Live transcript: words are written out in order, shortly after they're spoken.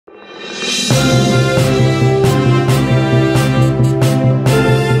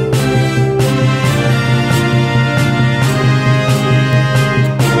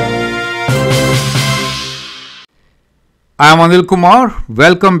I am Anil Kumar.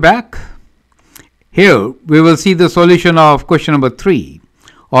 Welcome back. Here we will see the solution of question number 3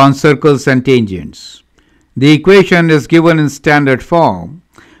 on circles and tangents. The equation is given in standard form.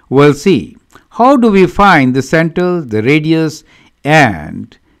 We'll see how do we find the center, the radius,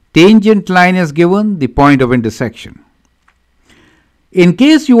 and tangent line is given, the point of intersection. In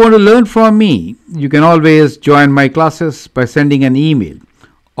case you want to learn from me, you can always join my classes by sending an email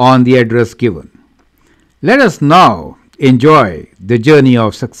on the address given. Let us now enjoy the journey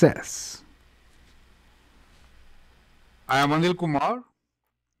of success. I am Anil Kumar.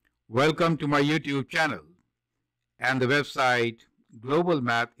 Welcome to my YouTube channel and the website Global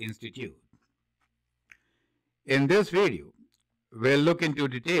Math Institute. In this video, we'll look into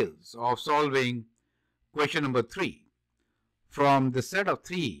details of solving question number 3 from the set of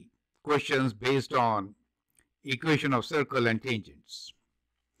 3 questions based on equation of circle and tangents.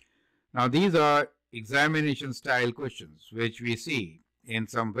 Now these are examination style questions which we see in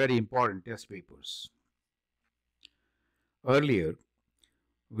some very important test papers. Earlier,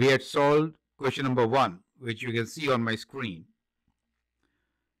 we had solved question number 1, which you can see on my screen,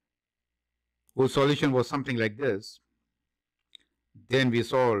 whose solution was something like this. Then we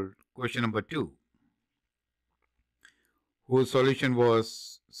solved question number 2, whose solution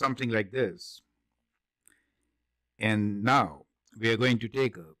was something like this. And now we are going to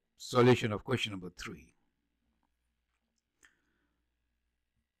take a solution of question number 3.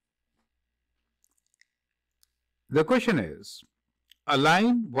 The question is, a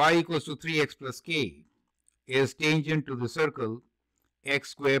line y equals to 3x plus k is tangent to the circle x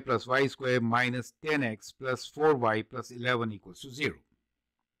square plus y square minus 10x plus 4y plus 11 equals to 0.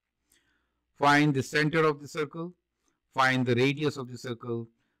 Find the center of the circle, find the radius of the circle,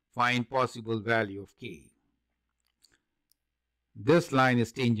 find possible value of k. This line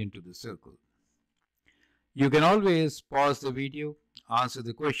is tangent to the circle. You can always pause the video, answer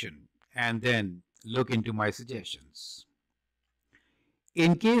the question, and then look into my suggestions.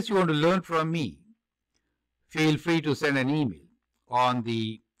 In case you want to learn from me, feel free to send an email on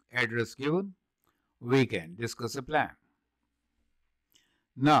the address given. We can discuss a plan.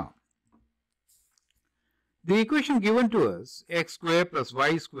 Now, the equation given to us, x square plus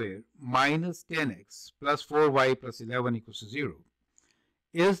y square minus 10x plus 4y plus 11 equals to 0,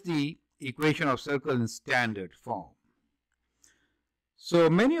 is the equation of circle in standard form. So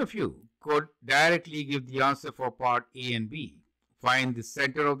many of you could directly give the answer for part A and B. Find the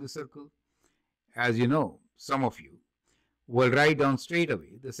center of the circle. As you know, some of you will write down straight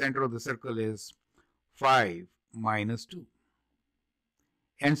away the center of the circle is 5 minus 2.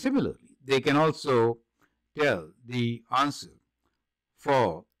 And similarly, they can also tell the answer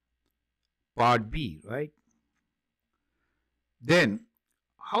for part B, right? Then,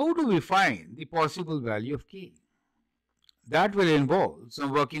 how do we find the possible value of k? That will involve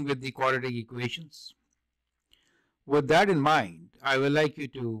some working with the quadratic equations. With that in mind, I would like you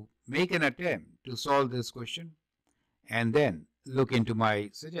to make an attempt to solve this question and then look into my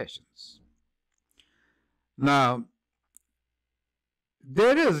suggestions. Now,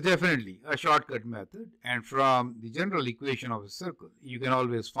 there is definitely a shortcut method, and from the general equation of a circle, you can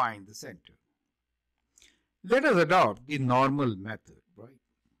always find the center. Let us adopt the normal method, right?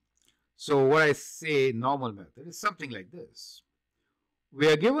 So what I say normal method is something like this.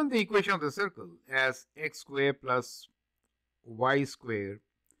 We are given the equation of the circle as x square plus y square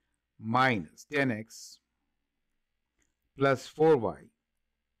minus 10x plus 4y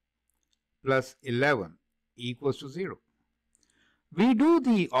plus 11 equals to 0. We do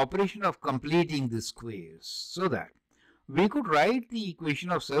the operation of completing the squares so that we could write the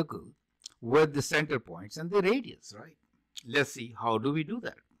equation of circle with the center points and the radius, right? Let's see how do we do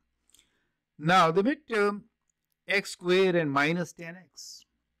that. Now the midterm x square and minus 10x.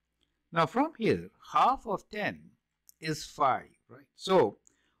 Now from here, half of 10 is 5, right? So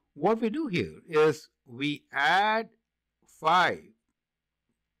what we do here is we add 5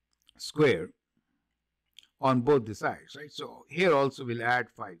 square on both the sides, right? So here also we'll add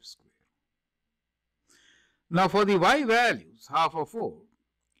 5 square. Now for the y values, half of 4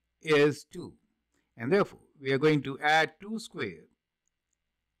 is 2. And therefore, we are going to add 2 square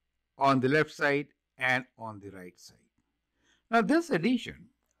on the left side and on the right side. Now this addition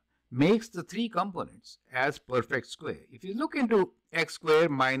makes the 3 components as perfect square. If you look into x square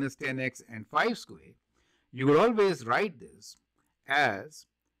minus 10x and 5 square, you would always write this as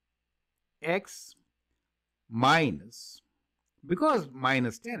x minus, because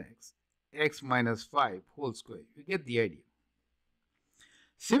minus 10x, x minus 5 whole square. You get the idea.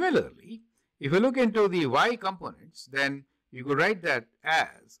 Similarly, if you look into the y components, then you could write that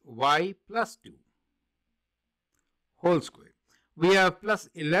as y plus 2 whole square. We have plus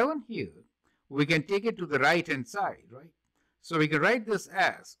 11 here. We can take it to the right hand side, right? So we can write this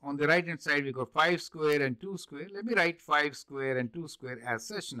as, on the right hand side we got 5 square and 2 square. Let me write 5 square and 2 square as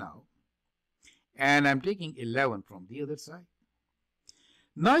such now. And I'm taking 11 from the other side.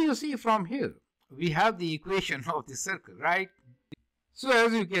 Now you see from here, we have the equation of the circle, right? So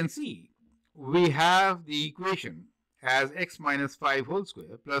as you can see, we have the equation as x minus 5 whole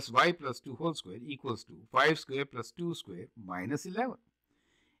square plus y plus 2 whole square equals to 5 square plus 2 square minus 11.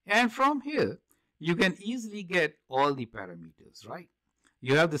 And from here, you can easily get all the parameters, right?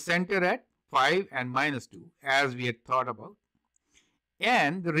 You have the center at 5 and minus 2 as we had thought about.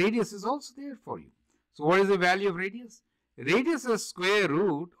 And the radius is also there for you. So what is the value of radius? Radius is square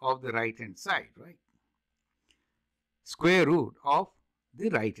root of the right hand side, right? Square root of the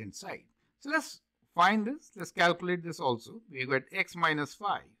right hand side. So let's find this. Let's calculate this also. We got x minus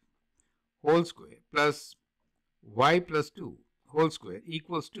 5 whole square plus y plus 2 whole square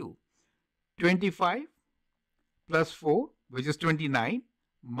equals to 25 plus 4, which is 29,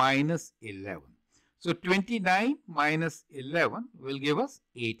 minus 11. So 29 minus 11 will give us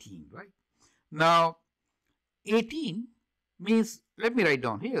 18, right? Now 18 means, let me write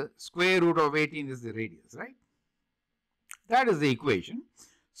down here, square root of 18 is the radius, right? That is the equation.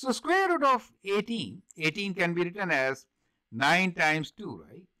 So square root of 18 can be written as 9 times 2,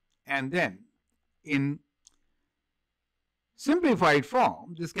 right? And then in simplified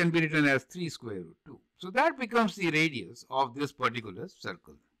form, this can be written as 3 square root 2. So that becomes the radius of this particular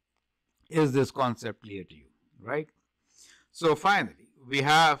circle. Is this concept clear to you, right? So finally, we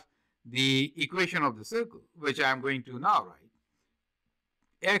have the equation of the circle, which I am going to now write.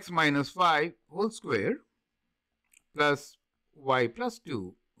 X minus 5 whole square plus y plus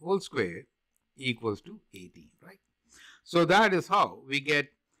 2 whole square equals to 18, right? So that is how we get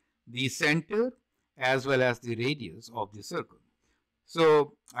the center as well as the radius of the circle.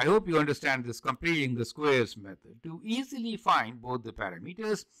 So I hope you understand this completing the squares method to easily find both the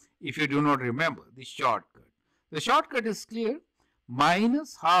parameters if you do not remember the shortcut. The shortcut is clear.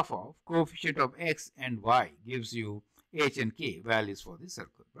 Minus half of coefficient of x and y gives you h and k values for the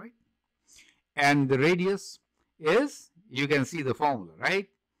circle, right? And the radius is, you can see the formula, right?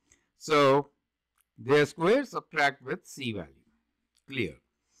 So their square subtract with c value. Clear.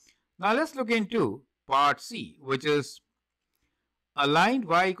 Now let's look into part C, which is a line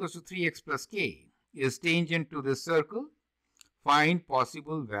y equals to 3x plus k is tangent to this circle. Find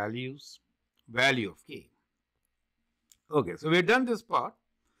possible value of k. Okay, so we've done this part.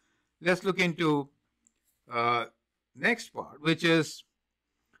 Let's look into next part, which is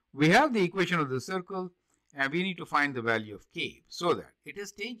we have the equation of the circle and we need to find the value of k so that it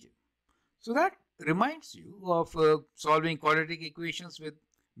is tangent. So that reminds you of solving quadratic equations with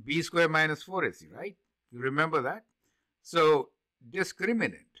b square minus 4ac, right? You remember that? So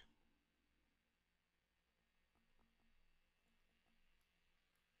discriminant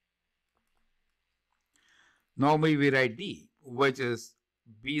normally we write d, which is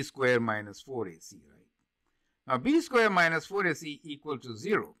b square minus 4ac, right? Now b square minus 4ac equal to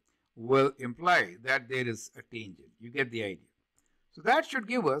 0 will imply that there is a tangent. You get the idea. So that should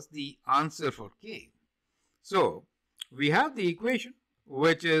give us the answer for k. So we have the equation,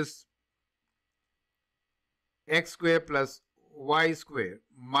 which is x square plus y square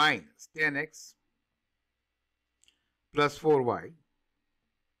minus 10x plus 4y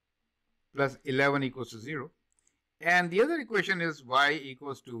plus 11 equals to 0. And the other equation is y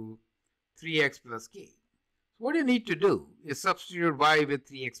equals to 3x plus k. So what you need to do is substitute y with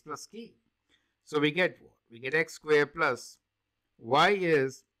 3x plus k. So we get what? We get x square plus y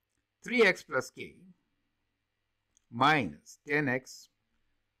is 3x plus k minus 10x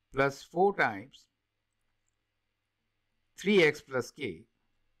plus 4 times 3x plus k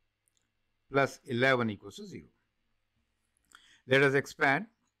plus 11 equals to 0. Let us expand.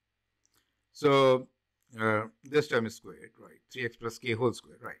 So this term is squared, right? 3x plus k whole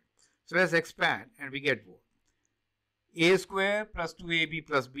square, right? So let's expand and we get what? A square plus 2ab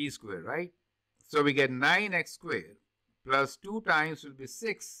plus b square, right? So we get 9x square plus 2 times will be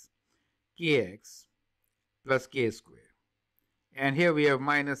 6kx plus k square. And here we have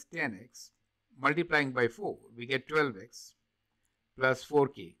minus 10x multiplying by 4. We get 12x plus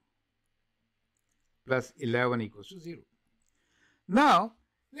 4k plus 11 equals to 0. Now,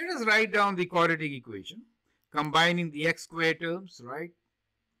 let us write down the quadratic equation, combining the x square terms, right?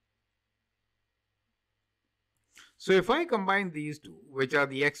 So if I combine these two, which are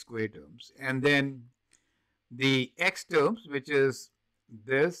the x square terms, and then the x terms, which is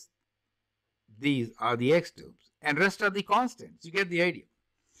this, these are the x terms, and rest are the constants. You get the idea.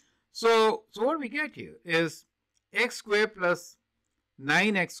 So what we get here is x squared plus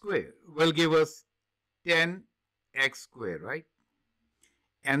 9x squared will give us 10x squared, right?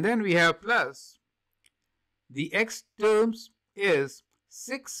 And then we have plus the x terms is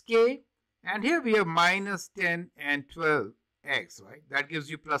 6k, and here we have minus 10 and 12x, right? That gives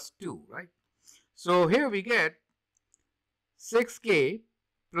you plus 2, right? So here we get 6k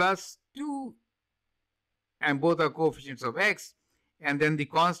plus 2, and both are coefficients of x, and then the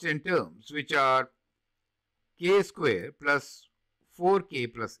constant terms, which are k squared plus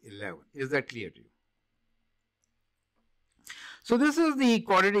 4k plus 11. Is that clear to you? So this is the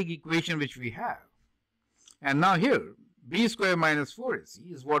quadratic equation which we have. And now here, b squared minus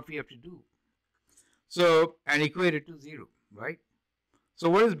 4ac is what we have to do. So, and equate it to 0, right? So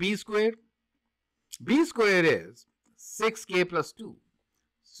what is b squared? B squared is 6k plus 2.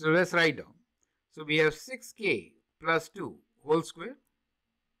 So let's write down. So we have 6k plus 2 whole square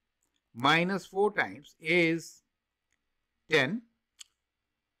minus 4 times a is 10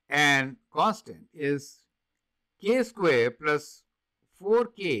 and constant is k square plus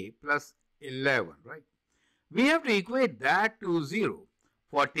 4k plus 11, right? We have to equate that to 0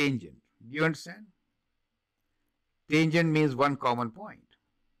 for tangent. Do you understand? Tangent means one common point.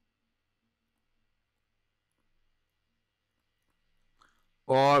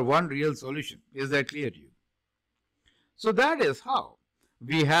 Or one real solution. Is that clear to you? So that is how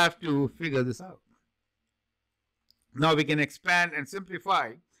we have to figure this out. Now we can expand and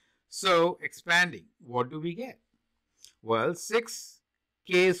simplify. So expanding, what do we get? Well,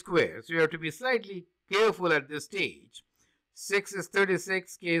 6k squared. So you have to be slightly careful at this stage. 6 is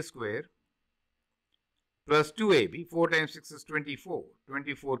 36k squared plus 2ab. 4 times 6 is 24.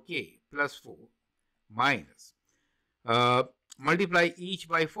 24k plus 4 minus. Multiply each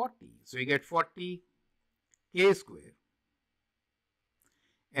by 40. So you get 40k squared.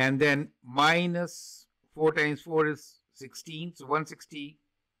 And then minus 4 times 4 is 16. So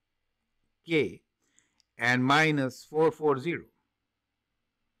 160k and minus 440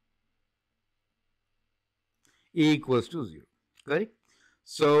 equals to 0. Correct?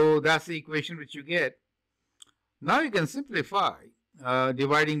 So that's the equation which you get. Now you can simplify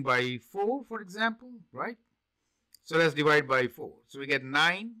dividing by 4, for example, right? So let's divide by 4. So we get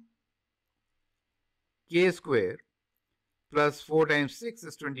 9k squared plus 4 times 6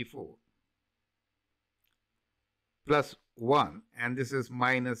 is 24 plus 1, and this is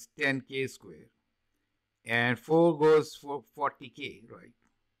minus 10k squared, and 4 goes for 40k, right?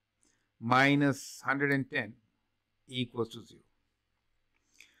 Minus 110 equals to 0.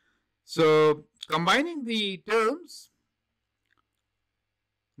 So combining the terms,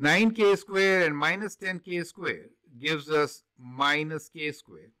 9k squared and minus 10k squared gives us minus k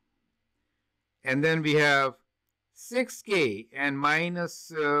squared. And then we have 6k and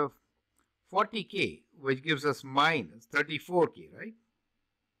minus 40k, which gives us minus 34k, right?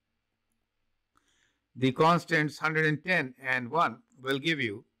 The constants 110 and 1 will give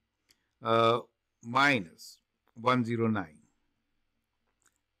you minus 109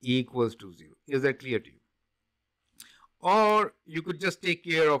 equals to 0. Is that clear to you? Or you could just take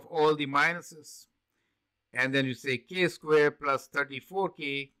care of all the minuses, and then you say k squared plus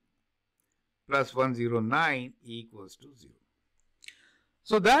 34k plus 109 equals to 0.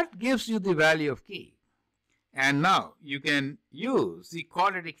 So that gives you the value of k. And now you can use the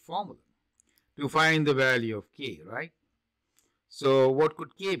quadratic formula to find the value of k, right? So what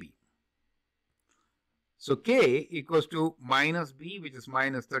could k be? So k equals to minus b, which is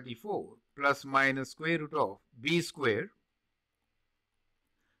minus 34, plus minus square root of b squared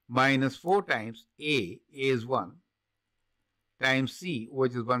minus 4 times a is 1, times c,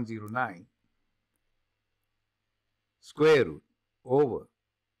 which is 109, square root over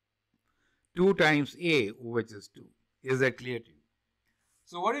 2 times a, which is 2. Is that clear to you?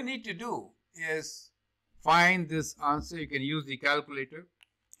 So what you need to do is find this answer. You can use the calculator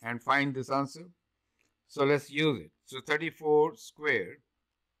and find this answer. So let's use it. So 34 squared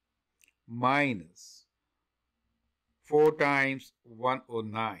minus 4 times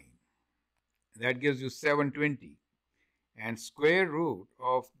 109. That gives you 720. And square root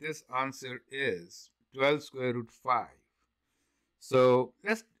of this answer is 12 square root 5. So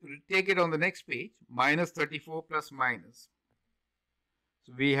let's take it on the next page. Minus 34 plus minus.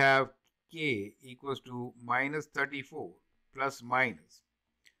 So we have k equals to minus 34 plus minus.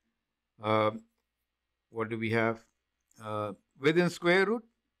 What do we have? Within square root,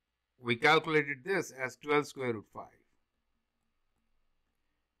 we calculated this as 12 square root 5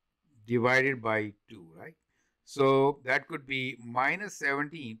 divided by 2, right? So that could be minus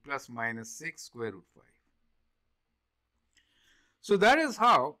 17 plus minus 6 square root 5. So that is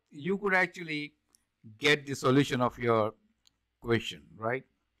how you could actually get the solution of your question, right?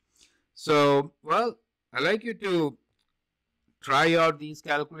 So, well, I'd like you to try out these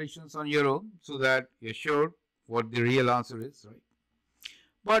calculations on your own so that you're sure what the real answer is, right?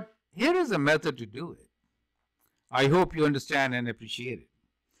 But here is a method to do it. I hope you understand and appreciate it.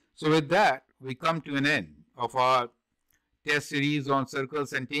 So with that, we come to an end of our test series on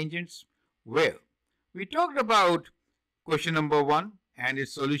circles and tangents, where we talked about question number 1 and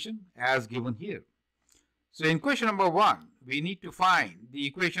its solution as given here. So in question number 1, we need to find the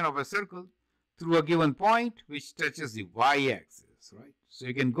equation of a circle through a given point which touches the y-axis, right? So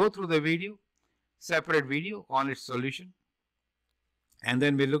you can go through the video, separate video on its solution. And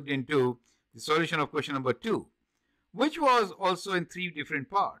then we looked into the solution of question number 2, which was also in 3 different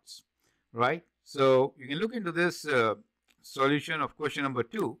parts, right? So you can look into this solution of question number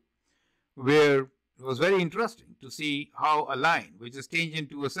 2, where it was very interesting to see how a line which is tangent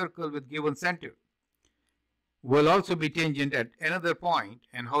to a circle with given center will also be tangent at another point,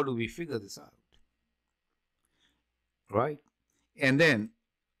 and how do we figure this out, right? And then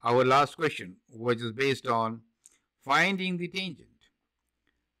our last question, which is based on finding the tangent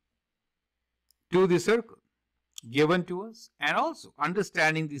to the circle given to us, and also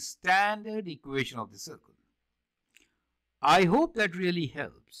understanding the standard equation of the circle. I hope that really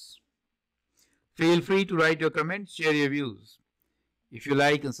helps. Feel free to write your comments, share your views. If you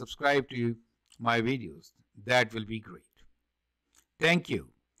like and subscribe to my videos, that will be great. Thank you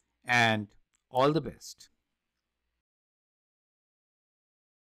and all the best.